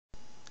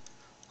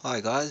Hi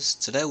guys,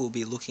 today we'll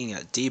be looking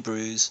at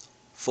Debreu's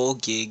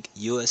 4GB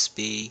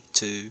USB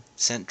 2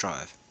 Scent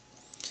Drive.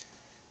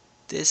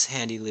 This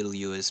handy little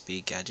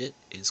USB gadget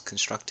is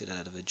constructed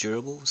out of a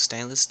durable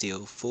stainless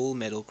steel full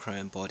metal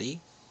chrome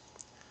body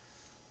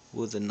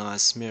with a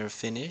nice mirror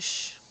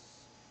finish.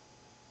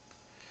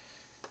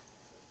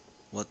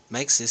 What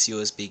makes this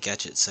USB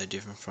gadget so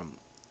different from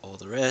all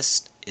the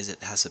rest is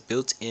it has a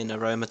built-in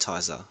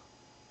aromatizer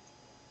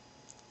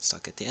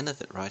stuck at the end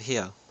of it right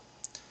here.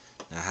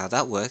 Now how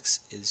that works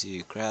is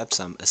you grab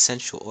some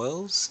essential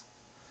oils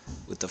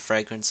with the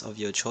fragrance of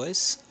your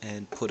choice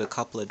and put a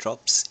couple of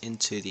drops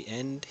into the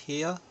end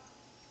here,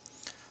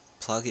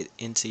 plug it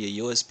into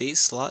your USB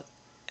slot,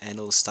 and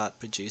it'll start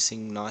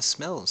producing nice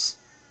smells.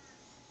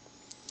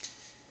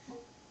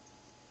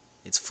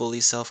 It's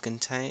fully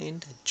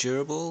self-contained,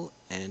 durable,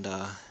 and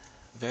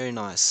very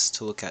nice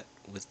to look at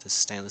with the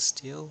stainless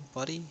steel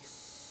body.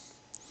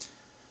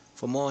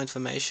 For more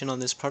information on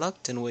this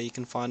product and where you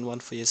can find one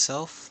for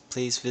yourself,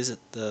 please visit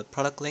the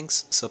product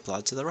links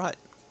supplied to the right.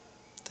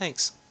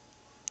 Thanks.